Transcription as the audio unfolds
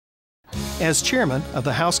As chairman of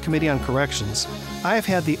the House Committee on Corrections, I have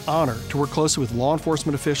had the honor to work closely with law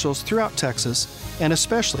enforcement officials throughout Texas, and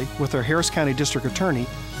especially with our Harris County District Attorney,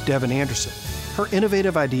 Devon Anderson. Her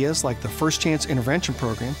innovative ideas like the First Chance Intervention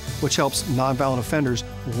Program, which helps nonviolent offenders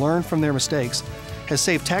learn from their mistakes, has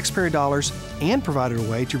saved taxpayer dollars and provided a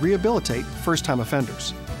way to rehabilitate first-time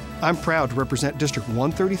offenders. I'm proud to represent District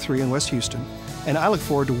 133 in West Houston, and I look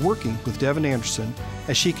forward to working with Devon Anderson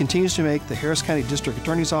as she continues to make the Harris County District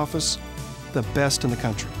Attorney's Office the best in the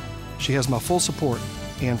country. She has my full support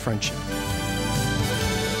and friendship.